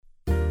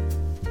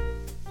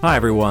Hi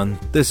everyone,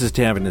 this is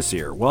Tavin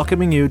Nasir,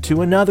 welcoming you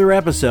to another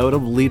episode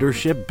of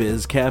Leadership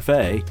Biz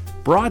Cafe,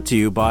 brought to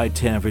you by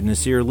Tavin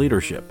Nasir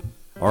Leadership,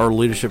 our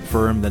leadership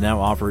firm that now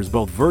offers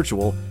both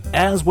virtual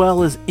as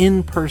well as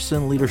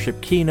in-person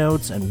leadership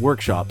keynotes and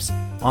workshops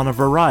on a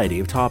variety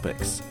of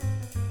topics.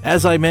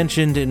 As I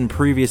mentioned in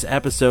previous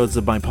episodes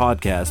of my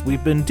podcast,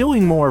 we've been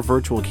doing more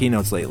virtual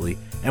keynotes lately,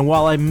 and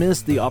while I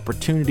missed the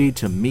opportunity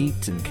to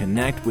meet and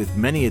connect with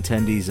many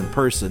attendees in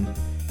person,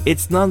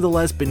 it's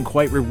nonetheless been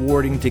quite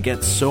rewarding to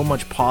get so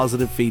much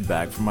positive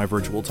feedback from my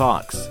virtual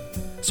talks.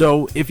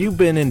 So if you've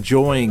been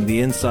enjoying the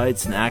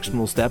insights and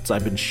actionable steps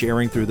I've been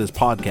sharing through this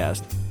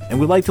podcast,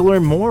 and would like to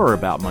learn more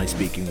about my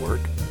speaking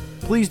work,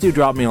 please do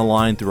drop me a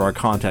line through our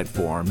contact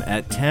form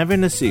at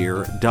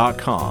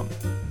tavinnasir.com.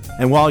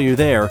 And while you're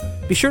there,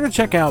 be sure to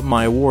check out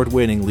my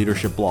award-winning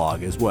leadership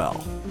blog as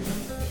well.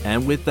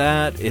 And with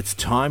that, it's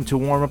time to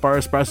warm up our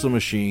espresso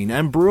machine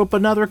and brew up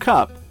another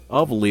cup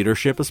of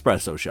Leadership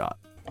Espresso Shot.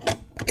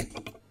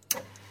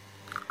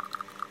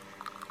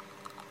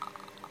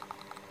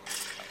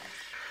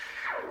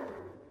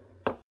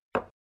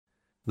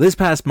 This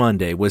past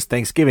Monday was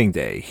Thanksgiving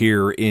Day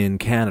here in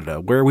Canada,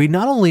 where we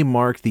not only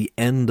mark the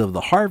end of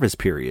the harvest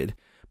period,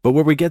 but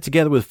where we get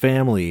together with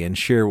family and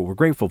share what we're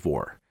grateful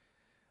for.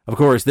 Of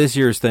course, this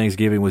year's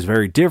Thanksgiving was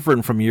very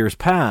different from years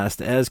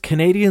past, as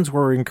Canadians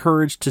were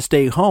encouraged to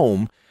stay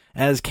home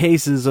as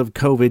cases of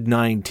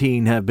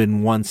COVID-19 have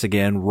been once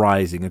again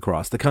rising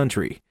across the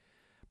country.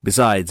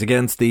 Besides,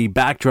 against the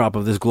backdrop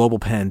of this global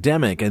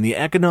pandemic and the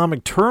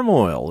economic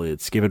turmoil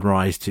it's given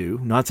rise to,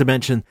 not to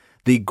mention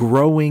the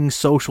growing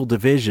social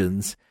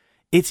divisions,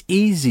 it's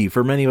easy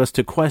for many of us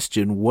to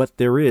question what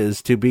there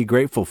is to be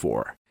grateful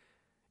for.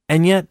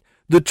 And yet,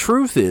 the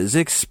truth is,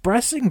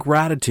 expressing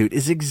gratitude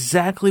is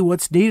exactly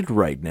what's needed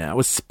right now,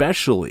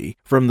 especially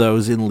from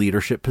those in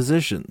leadership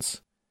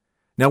positions.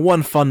 Now,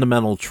 one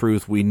fundamental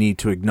truth we need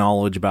to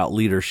acknowledge about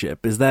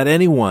leadership is that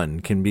anyone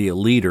can be a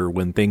leader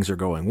when things are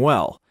going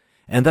well,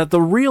 and that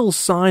the real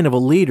sign of a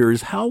leader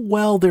is how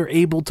well they're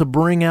able to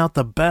bring out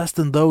the best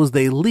in those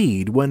they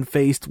lead when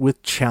faced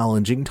with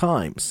challenging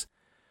times.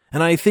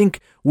 And I think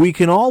we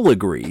can all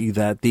agree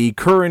that the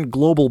current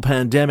global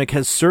pandemic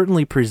has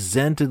certainly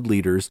presented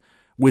leaders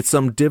with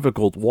some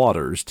difficult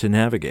waters to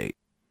navigate.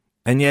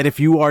 And yet, if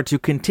you are to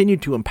continue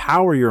to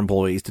empower your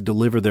employees to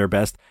deliver their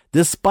best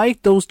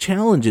despite those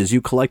challenges you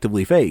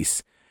collectively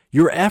face,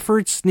 your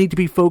efforts need to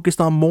be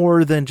focused on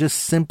more than just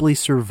simply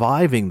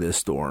surviving this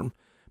storm,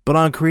 but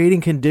on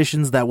creating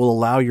conditions that will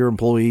allow your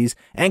employees,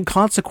 and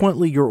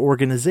consequently your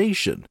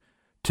organization,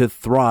 to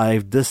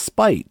thrive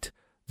despite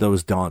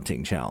those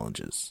daunting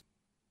challenges.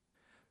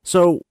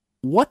 So,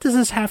 what does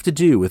this have to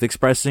do with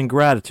expressing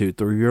gratitude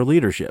through your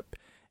leadership?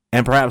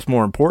 And perhaps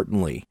more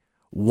importantly,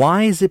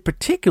 why is it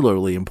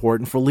particularly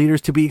important for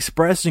leaders to be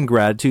expressing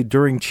gratitude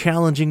during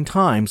challenging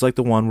times like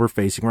the one we're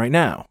facing right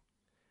now?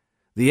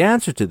 The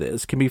answer to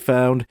this can be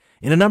found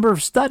in a number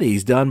of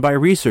studies done by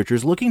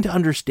researchers looking to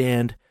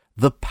understand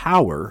the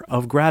power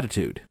of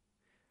gratitude.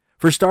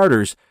 For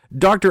starters,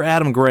 Dr.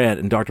 Adam Grant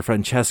and Dr.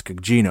 Francesca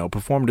Gino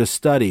performed a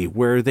study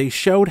where they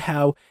showed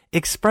how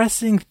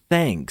expressing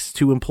thanks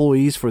to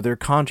employees for their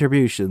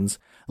contributions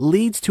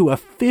leads to a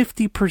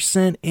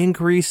 50%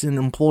 increase in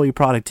employee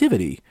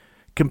productivity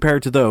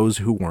compared to those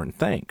who weren't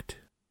thanked.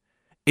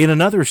 In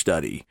another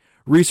study,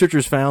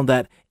 researchers found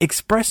that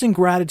expressing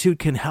gratitude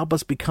can help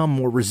us become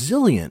more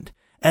resilient,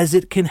 as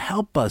it can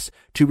help us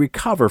to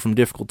recover from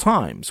difficult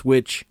times,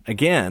 which,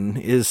 again,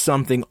 is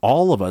something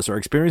all of us are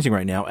experiencing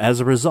right now as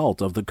a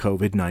result of the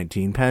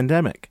COVID-19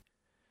 pandemic.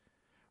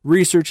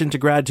 Research into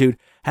gratitude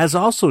has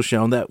also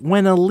shown that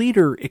when a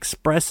leader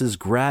expresses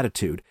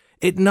gratitude,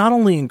 it not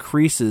only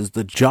increases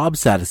the job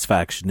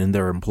satisfaction in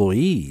their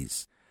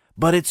employees,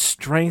 but it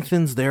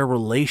strengthens their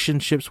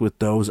relationships with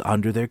those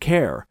under their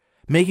care,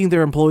 making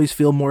their employees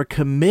feel more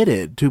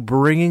committed to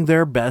bringing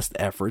their best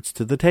efforts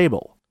to the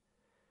table.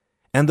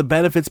 And the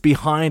benefits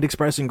behind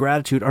expressing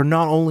gratitude are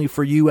not only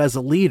for you as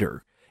a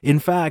leader. In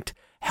fact,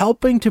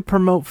 helping to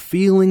promote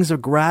feelings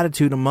of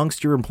gratitude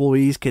amongst your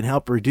employees can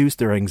help reduce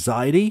their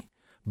anxiety,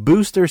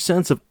 boost their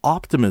sense of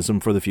optimism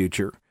for the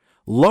future,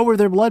 lower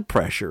their blood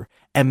pressure,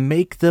 and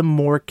make them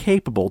more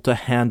capable to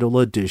handle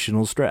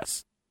additional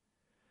stress.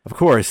 Of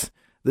course,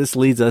 this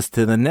leads us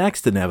to the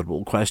next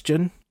inevitable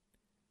question.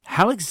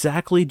 How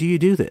exactly do you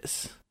do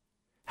this?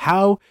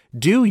 How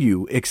do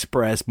you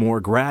express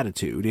more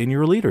gratitude in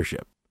your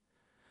leadership?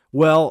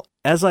 Well,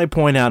 as I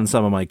point out in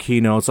some of my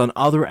keynotes on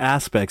other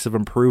aspects of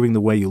improving the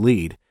way you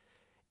lead,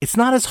 it's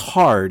not as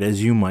hard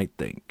as you might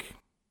think.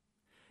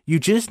 You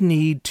just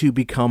need to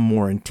become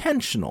more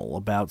intentional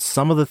about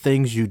some of the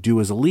things you do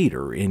as a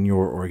leader in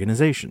your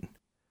organization.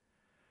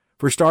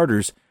 For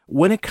starters,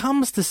 when it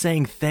comes to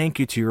saying thank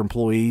you to your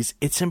employees,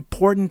 it's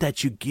important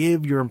that you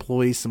give your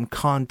employees some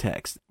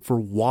context for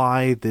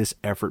why this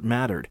effort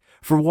mattered,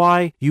 for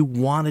why you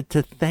wanted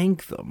to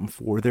thank them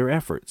for their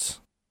efforts.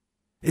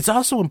 It's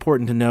also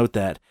important to note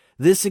that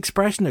this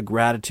expression of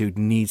gratitude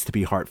needs to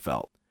be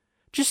heartfelt.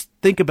 Just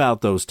think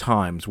about those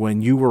times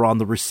when you were on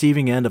the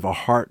receiving end of a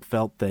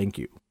heartfelt thank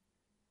you.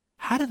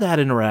 how did that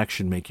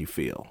interaction make you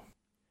feel?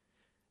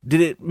 Did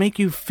it make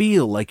you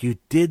feel like you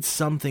did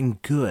something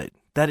good,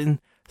 that in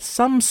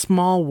some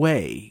small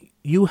way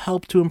you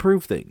helped to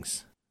improve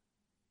things?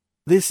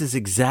 This is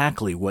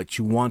exactly what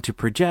you want to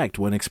project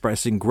when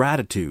expressing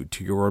gratitude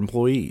to your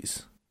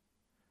employees.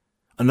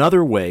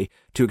 Another way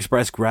to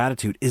express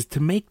gratitude is to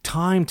make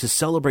time to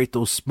celebrate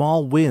those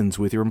small wins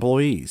with your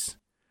employees.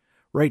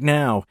 Right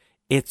now,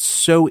 it's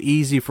so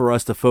easy for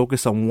us to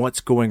focus on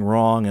what's going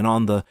wrong and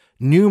on the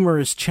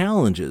numerous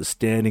challenges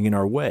standing in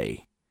our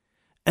way.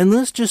 And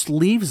this just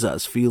leaves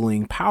us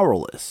feeling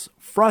powerless,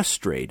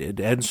 frustrated,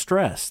 and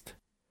stressed.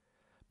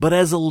 But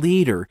as a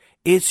leader,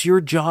 it's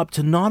your job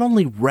to not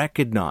only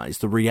recognize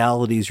the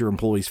realities your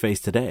employees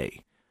face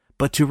today,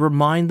 but to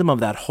remind them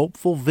of that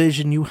hopeful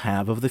vision you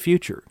have of the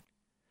future.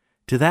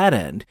 To that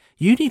end,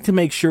 you need to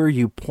make sure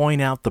you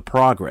point out the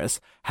progress,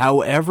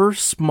 however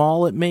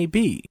small it may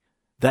be,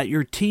 that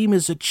your team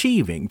is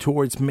achieving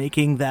towards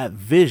making that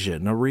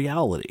vision a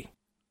reality.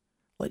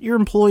 Let your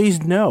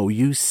employees know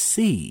you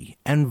see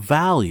and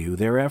value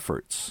their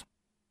efforts.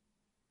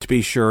 To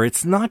be sure,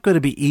 it's not going to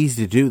be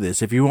easy to do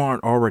this if you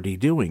aren't already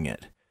doing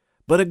it.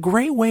 But a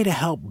great way to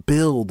help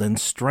build and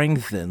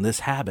strengthen this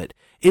habit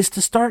is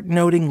to start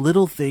noting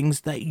little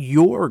things that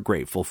you're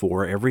grateful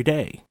for every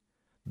day.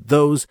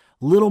 Those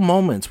little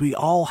moments we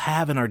all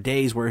have in our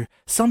days where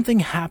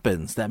something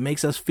happens that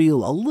makes us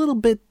feel a little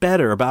bit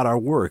better about our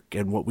work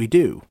and what we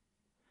do.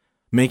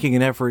 Making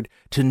an effort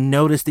to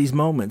notice these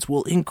moments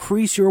will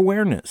increase your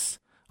awareness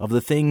of the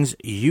things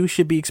you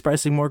should be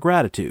expressing more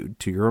gratitude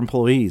to your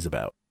employees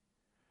about.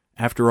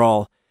 After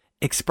all,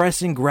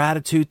 expressing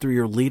gratitude through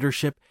your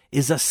leadership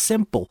is a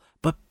simple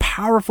but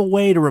powerful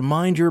way to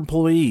remind your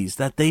employees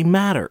that they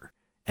matter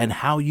and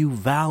how you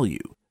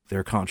value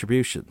their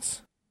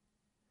contributions.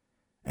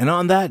 And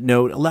on that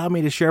note, allow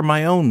me to share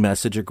my own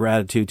message of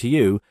gratitude to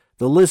you,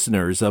 the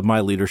listeners of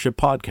my leadership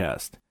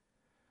podcast.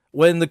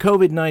 When the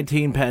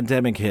COVID-19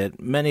 pandemic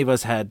hit, many of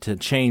us had to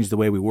change the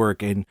way we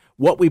work and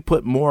what we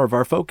put more of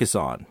our focus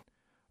on.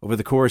 Over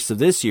the course of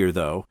this year,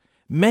 though,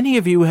 many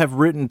of you have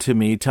written to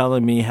me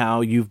telling me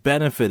how you've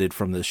benefited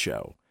from this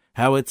show,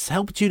 how it's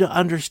helped you to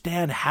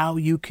understand how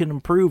you can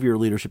improve your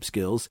leadership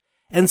skills,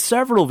 and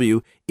several of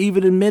you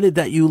even admitted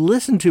that you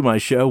listened to my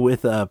show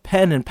with a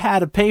pen and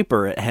pad of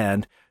paper at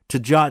hand to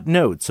jot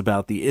notes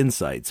about the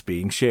insights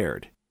being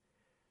shared.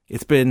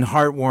 It's been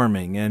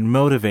heartwarming and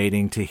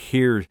motivating to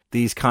hear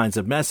these kinds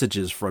of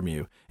messages from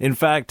you. In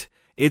fact,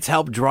 it's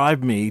helped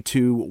drive me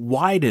to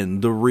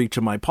widen the reach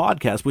of my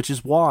podcast, which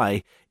is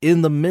why,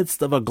 in the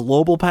midst of a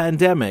global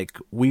pandemic,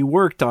 we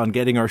worked on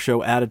getting our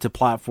show added to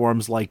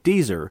platforms like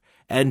Deezer,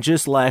 and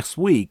just last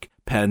week,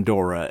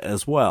 Pandora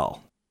as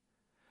well.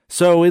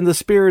 So, in the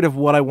spirit of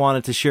what I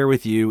wanted to share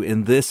with you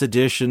in this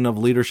edition of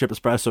Leadership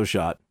Espresso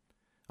Shot,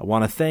 I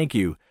want to thank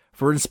you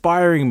for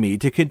inspiring me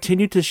to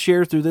continue to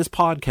share through this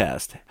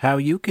podcast how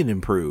you can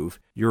improve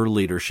your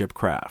leadership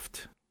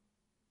craft.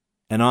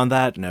 And on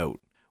that note,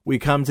 we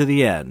come to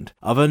the end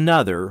of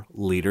another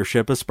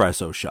Leadership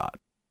Espresso Shot.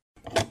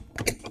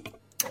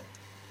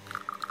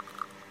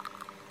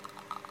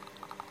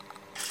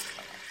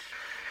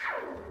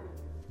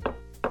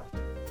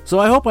 So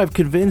I hope I've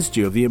convinced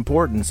you of the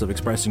importance of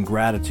expressing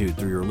gratitude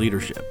through your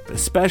leadership,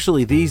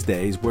 especially these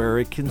days where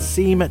it can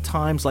seem at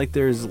times like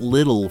there's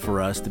little for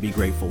us to be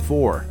grateful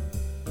for.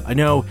 I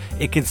know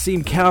it can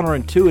seem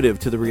counterintuitive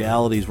to the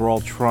realities we're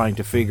all trying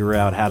to figure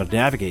out how to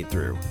navigate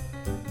through.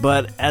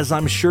 But as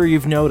I'm sure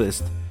you've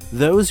noticed,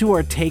 those who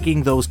are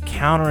taking those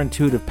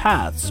counterintuitive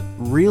paths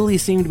really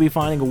seem to be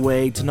finding a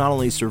way to not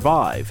only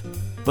survive,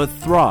 but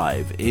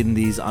thrive in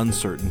these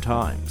uncertain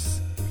times.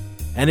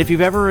 And if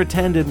you've ever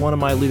attended one of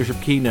my leadership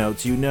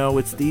keynotes, you know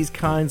it's these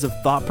kinds of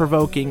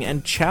thought-provoking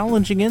and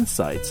challenging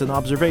insights and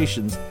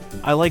observations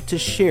I like to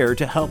share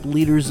to help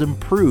leaders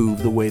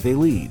improve the way they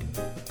lead.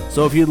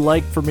 So if you'd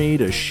like for me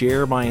to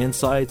share my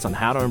insights on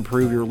how to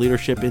improve your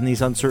leadership in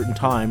these uncertain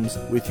times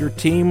with your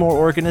team or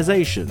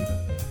organization,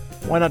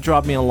 why not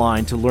drop me a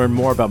line to learn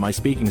more about my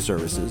speaking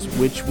services,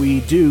 which we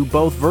do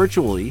both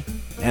virtually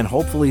and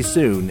hopefully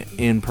soon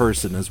in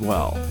person as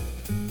well.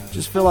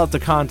 Just fill out the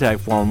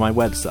contact form on my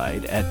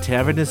website at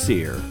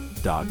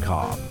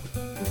tavinnaseer.com.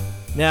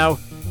 Now,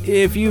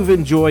 if you've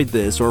enjoyed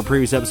this or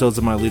previous episodes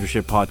of my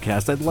leadership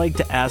podcast, I'd like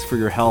to ask for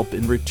your help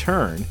in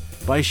return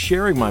by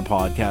sharing my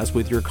podcast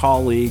with your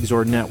colleagues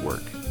or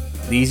network.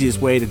 The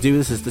easiest way to do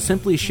this is to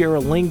simply share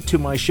a link to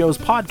my show's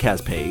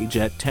podcast page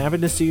at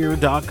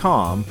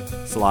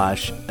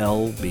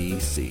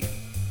tavinnaseer.com/LBC.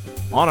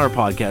 On our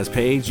podcast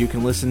page, you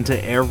can listen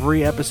to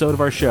every episode of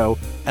our show,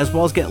 as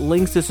well as get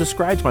links to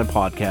subscribe to my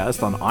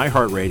podcast on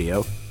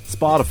iHeartRadio,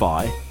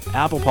 Spotify,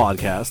 Apple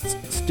Podcasts,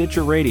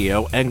 Stitcher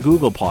Radio, and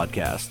Google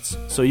Podcasts,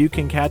 so you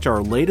can catch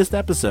our latest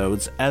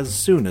episodes as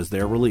soon as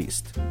they're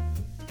released.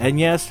 And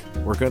yes,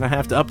 we're going to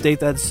have to update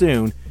that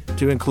soon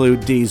to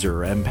include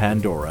Deezer and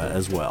Pandora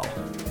as well.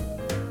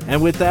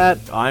 And with that,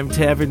 I'm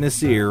Tavin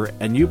Naseer,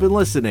 and you've been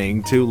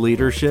listening to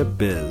Leadership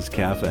Biz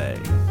Cafe.